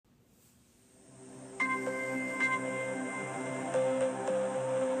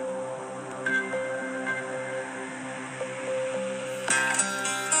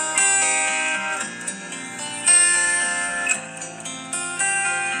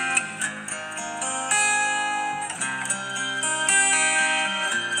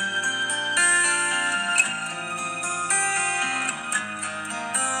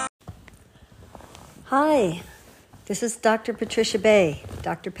This is Dr. Patricia Bay,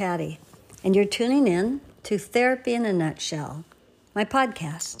 Dr. Patty, and you're tuning in to Therapy in a Nutshell, my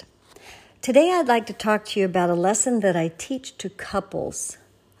podcast. Today I'd like to talk to you about a lesson that I teach to couples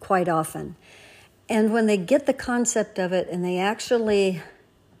quite often. And when they get the concept of it and they actually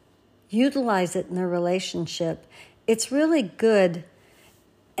utilize it in their relationship, it's really good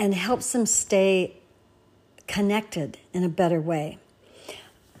and helps them stay connected in a better way.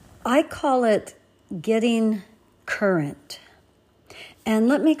 I call it getting current. And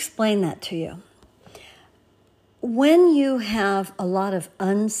let me explain that to you. When you have a lot of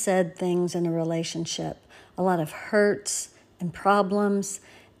unsaid things in a relationship, a lot of hurts and problems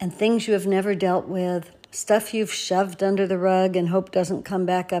and things you have never dealt with, stuff you've shoved under the rug and hope doesn't come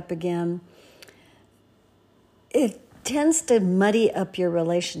back up again, it tends to muddy up your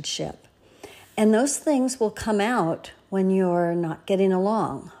relationship. And those things will come out when you're not getting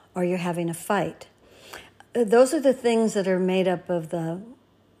along or you're having a fight. Those are the things that are made up of the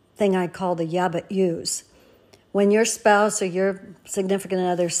thing I call the yeah but yous. When your spouse or your significant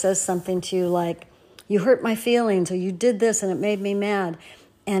other says something to you like, you hurt my feelings, or you did this and it made me mad.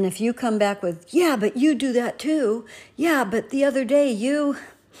 And if you come back with, yeah, but you do that too. Yeah, but the other day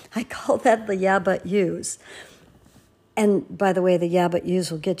I call that the yeah but yous. And by the way, the yeah but yous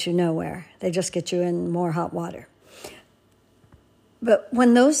will get you nowhere. They just get you in more hot water. But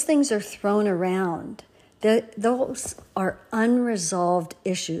when those things are thrown around, those are unresolved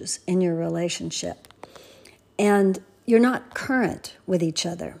issues in your relationship. And you're not current with each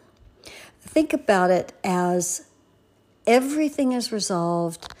other. Think about it as everything is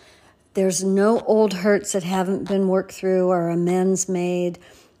resolved. There's no old hurts that haven't been worked through or amends made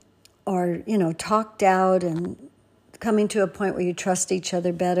or, talked out and coming to a point where you trust each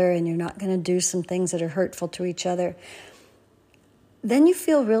other better and you're not going to do some things that are hurtful to each other. Then you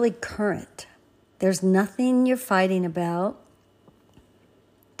feel really current. There's nothing you're fighting about.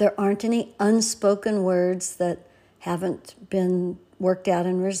 There aren't any unspoken words that haven't been worked out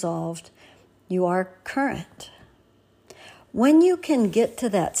and resolved. You are current. When you can get to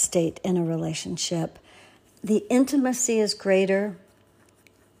that state in a relationship, the intimacy is greater.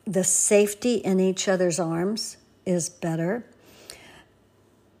 The safety in each other's arms is better.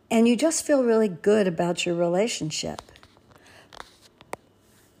 And you just feel really good about your relationship.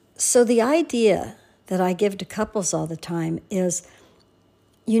 So the idea that I give to couples all the time is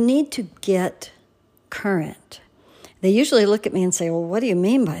you need to get current. They usually look at me and say, well, what do you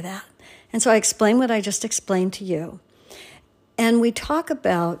mean by that? And so I explain what I just explained to you. And we talk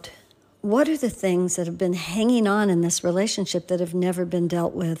about what are the things that have been hanging on in this relationship that have never been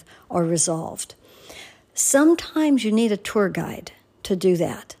dealt with or resolved. Sometimes you need a tour guide to do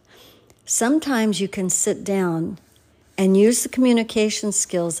that. Sometimes you can sit down and use the communication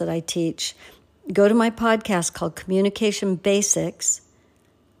skills that I teach. Go to my podcast called Communication Basics,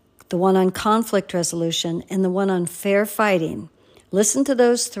 the one on conflict resolution, and the one on fair fighting. Listen to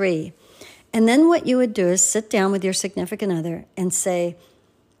those three. And then what you would do is sit down with your significant other and say,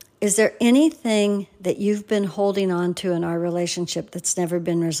 is there anything that you've been holding on to in our relationship that's never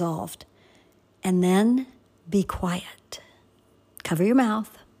been resolved? And then be quiet. Cover your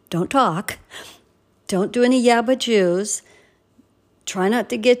mouth. Don't talk. Don't do any yeah but yous. Try not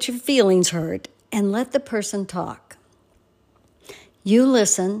to get your feelings hurt and let the person talk. You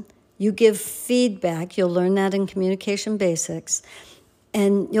listen. You give feedback. You'll learn that in Communication Basics.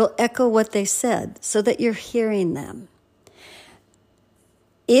 And you'll echo what they said so that you're hearing them.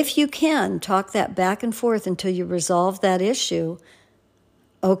 If you can, talk that back and forth until you resolve that issue.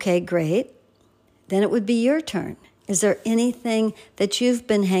 Okay, great. Then it would be your turn. Is there anything that you've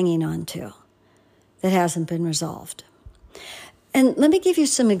been hanging on to that hasn't been resolved? And let me give you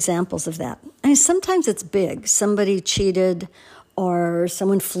some examples of that. I mean, sometimes it's big. Somebody cheated, or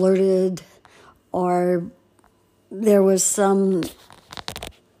someone flirted, or there was some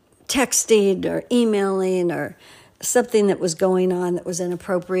texting or emailing or something that was going on that was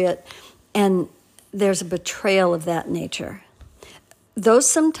inappropriate, and there's a betrayal of that nature. Those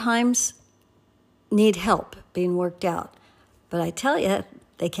sometimes need help being worked out. But I tell you,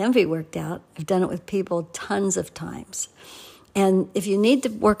 they can be worked out. I've done it with people tons of times. And if you need to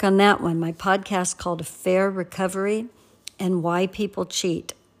work on that one, my podcast called A Fair Recovery and Why People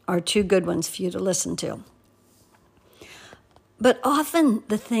Cheat are two good ones for you to listen to. But often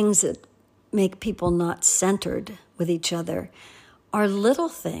the things that make people not centered with each other are little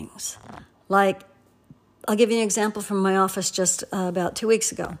things. Like, I'll give you an example from my office just about 2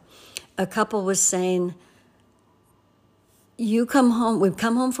 weeks ago. A couple was saying, we've come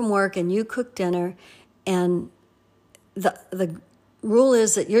home from work and you cook dinner, and the rule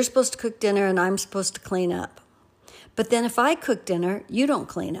is that you're supposed to cook dinner and I'm supposed to clean up. But then if I cook dinner, you don't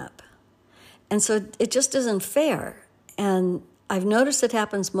clean up. And so it just isn't fair. And I've noticed it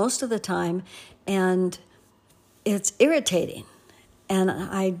happens most of the time, and it's irritating. And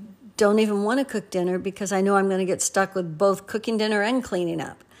I don't even want to cook dinner because I know I'm going to get stuck with both cooking dinner and cleaning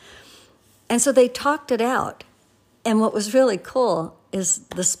up. And so they talked it out. And what was really cool is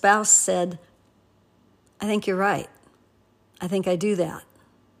the spouse said, I think you're right. I think I do that.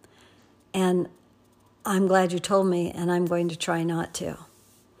 And I'm glad you told me, and I'm going to try not to.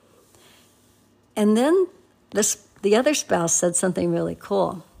 And then the other spouse said something really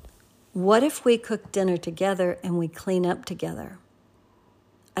cool. What if we cook dinner together and we clean up together?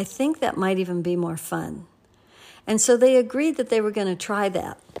 I think that might even be more fun. And so they agreed that they were going to try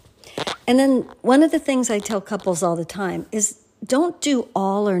that. And then one of the things I tell couples all the time is don't do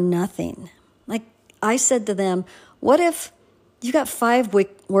all or nothing. Like I said to them, what if you got 5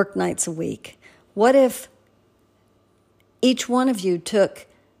 work nights a week? What if each one of you took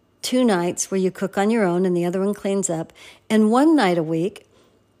 2 nights where you cook on your own and the other one cleans up, and 1 night a week,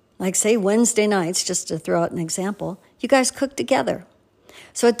 like say Wednesday nights, just to throw out an example, you guys cook together.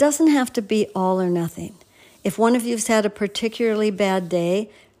 So it doesn't have to be all or nothing. If one of you's had a particularly bad day,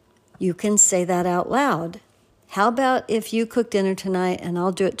 you can say that out loud. How about if you cook dinner tonight and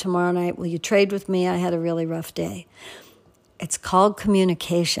I'll do it tomorrow night? Will you trade with me? I had a really rough day. It's called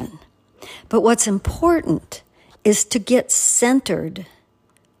communication. But what's important is to get centered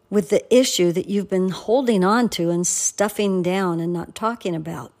with the issue that you've been holding on to and stuffing down and not talking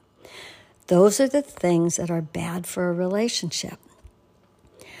about. Those are the things that are bad for a relationship.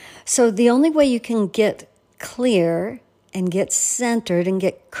 So the only way you can get clear and get centered and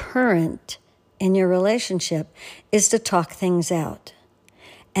get current in your relationship is to talk things out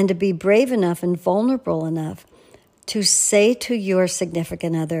and to be brave enough and vulnerable enough to say to your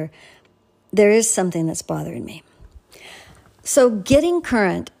significant other, there is something that's bothering me. So getting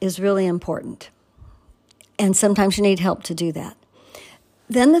current is really important. And sometimes you need help to do that.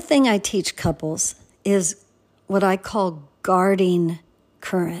 Then the thing I teach couples is what I call guarding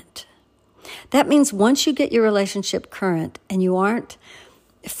current. That means once you get your relationship current and you aren't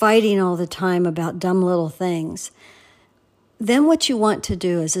fighting all the time about dumb little things, then what you want to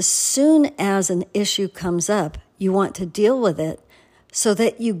do is as soon as an issue comes up, you want to deal with it so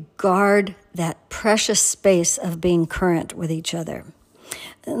that you guard that precious space of being current with each other.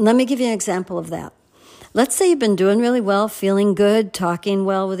 Let me give you an example of that. Let's say you've been doing really well, feeling good, talking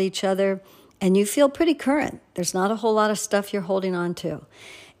well with each other, and you feel pretty current. There's not a whole lot of stuff you're holding on to.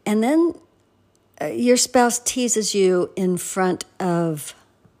 And then your spouse teases you in front of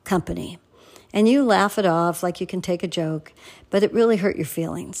company, and you laugh it off like you can take a joke, but it really hurt your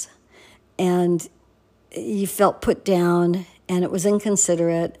feelings. And you felt put down, and it was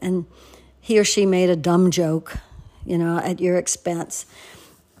inconsiderate, and he or she made a dumb joke, at your expense,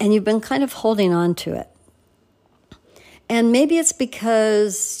 and you've been kind of holding on to it. And maybe it's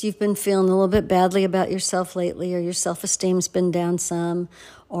because you've been feeling a little bit badly about yourself lately, or your self-esteem's been down some,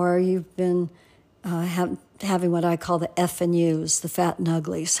 or you've been having what I call the F and U's, the fat and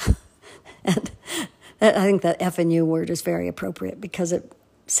uglies. And I think that F and U word is very appropriate because it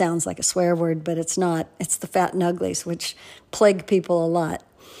sounds like a swear word, but it's not. It's the fat and uglies, which plague people a lot.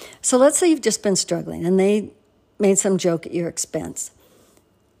 So let's say you've just been struggling and they made some joke at your expense.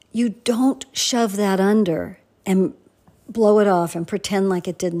 You don't shove that under and blow it off and pretend like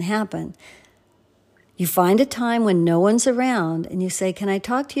it didn't happen. You find a time when no one's around and you say, can I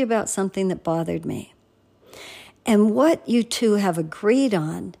talk to you about something that bothered me? And what you two have agreed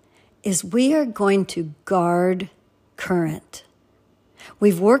on is we are going to guard current.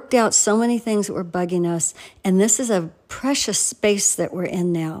 We've worked out so many things that were bugging us, and this is a precious space that we're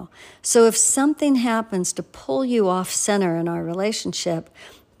in now. So if something happens to pull you off center in our relationship,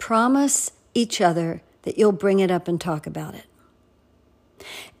 promise each other that you'll bring it up and talk about it.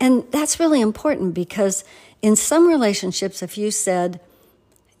 And that's really important because in some relationships, if you said,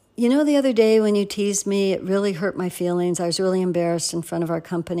 the other day when you teased me, it really hurt my feelings. I was really embarrassed in front of our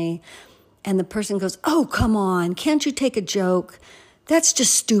company. And the person goes, oh, come on, can't you take a joke? That's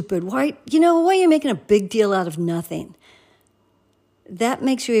just stupid. Why are you making a big deal out of nothing? That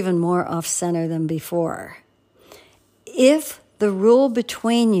makes you even more off-center than before. If the rule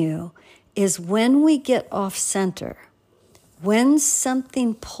between you is when we get off-center, when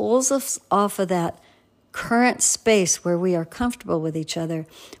something pulls us off of that current space where we are comfortable with each other,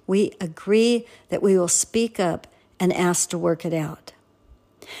 we agree that we will speak up and ask to work it out.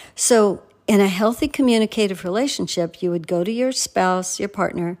 So in a healthy communicative relationship, you would go to your spouse, your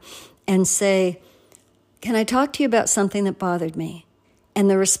partner, and say, can I talk to you about something that bothered me? And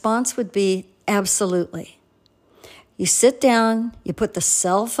the response would be, absolutely. You sit down, you put the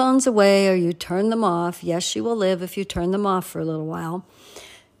cell phones away or you turn them off. Yes, you will live if you turn them off for a little while.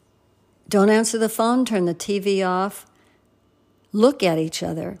 Don't answer the phone, turn the TV off. Look at each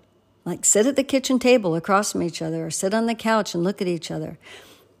other. Like sit at the kitchen table across from each other or sit on the couch and look at each other.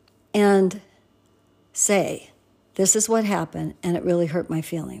 And say, this is what happened and it really hurt my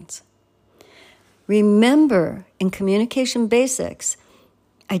feelings. Remember, in communication basics,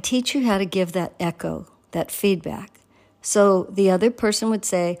 I teach you how to give that echo, that feedback. So the other person would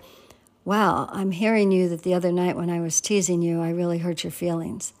say, wow, I'm hearing you that the other night when I was teasing you, I really hurt your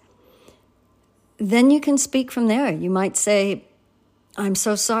feelings. Then you can speak from there. You might say, I'm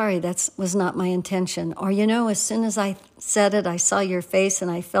so sorry, that was not my intention. Or, as soon as I said it, I saw your face and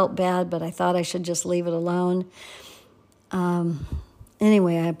I felt bad, but I thought I should just leave it alone.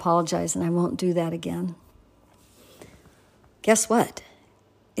 Anyway, I apologize and I won't do that again. Guess what?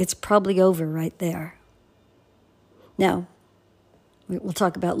 It's probably over right there. Now, we'll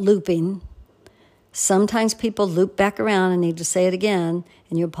talk about looping. Sometimes people loop back around and need to say it again,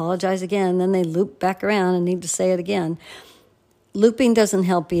 and you apologize again, then they loop back around and need to say it again. Looping doesn't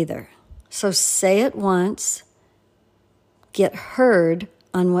help either. So say it once, get heard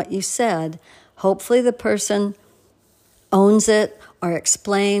on what you said. Hopefully the person owns it or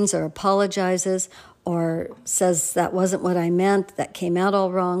explains or apologizes or says that wasn't what I meant, that came out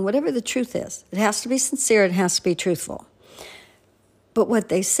all wrong, whatever the truth is. It has to be sincere, it has to be truthful. But what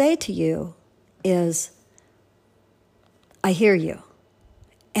they say to you is, I hear you.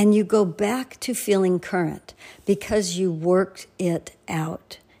 And you go back to feeling current because you worked it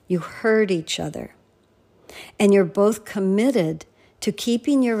out. You heard each other. And you're both committed to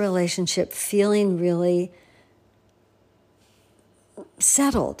keeping your relationship feeling really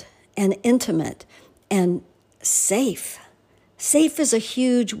settled and intimate and safe. Safe is a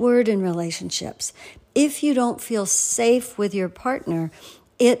huge word in relationships. If you don't feel safe with your partner,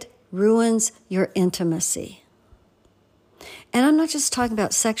 it ruins your intimacy. And I'm not just talking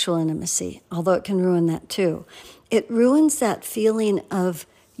about sexual intimacy, although it can ruin that too. It ruins that feeling of,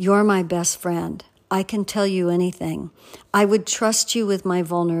 you're my best friend. I can tell you anything. I would trust you with my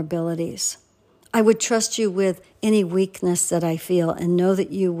vulnerabilities. I would trust you with any weakness that I feel and know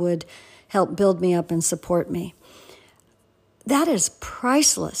that you would help build me up and support me. That is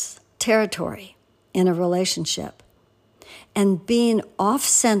priceless territory in a relationship. And being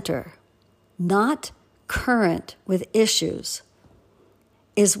off-center, not current with issues,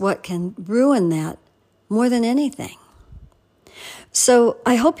 is what can ruin that more than anything. So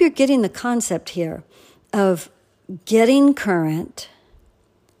I hope you're getting the concept here of getting current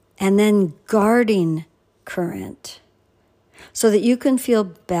and then guarding current so that you can feel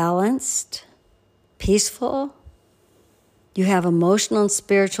balanced, peaceful, you have emotional and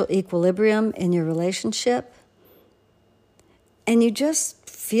spiritual equilibrium in your relationship, and you just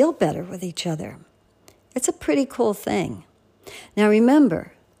feel better with each other. It's a pretty cool thing. Now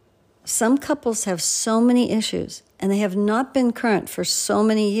remember, some couples have so many issues and they have not been current for so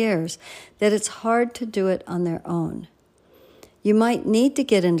many years that it's hard to do it on their own. You might need to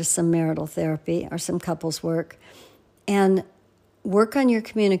get into some marital therapy or some couples work and work on your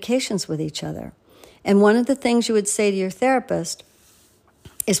communications with each other. And one of the things you would say to your therapist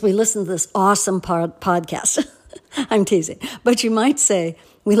is, we listen to this awesome podcast. I'm teasing. But you might say,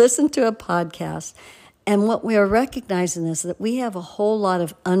 we listen to a podcast, and what we are recognizing is that we have a whole lot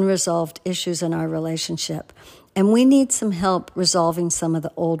of unresolved issues in our relationship, and we need some help resolving some of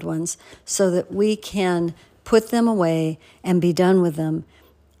the old ones so that we can put them away and be done with them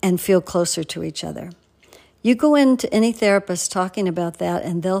and feel closer to each other. You go into any therapist talking about that,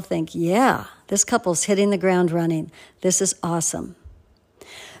 and they'll think, yeah, this couple's hitting the ground running. This is awesome.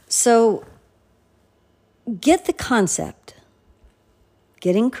 So get the concept,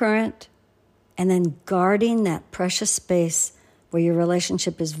 getting current, and then guarding that precious space where your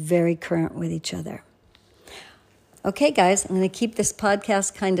relationship is very current with each other. Okay, guys, I'm going to keep this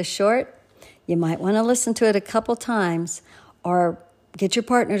podcast kind of short. You might want to listen to it a couple times or get your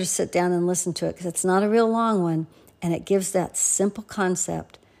partner to sit down and listen to it because it's not a real long one, and it gives that simple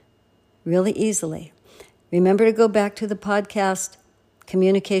concept really easily. Remember to go back to the podcast,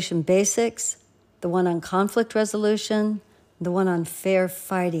 Communication Basics, the one on conflict resolution, the one on fair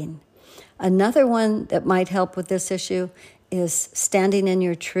fighting. Another one that might help with this issue is Standing in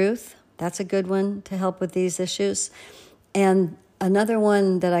Your Truth. That's a good one to help with these issues. And another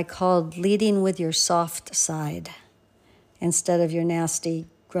one that I called Leading with Your Soft Side instead of your nasty,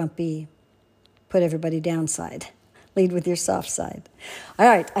 grumpy, put everybody down side. Lead with your soft side. All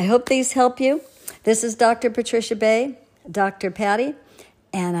right, I hope these help you. This is Dr. Patricia Bay, Dr. Patty,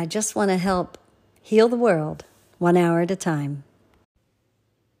 and I just want to help heal the world 1 hour at a time.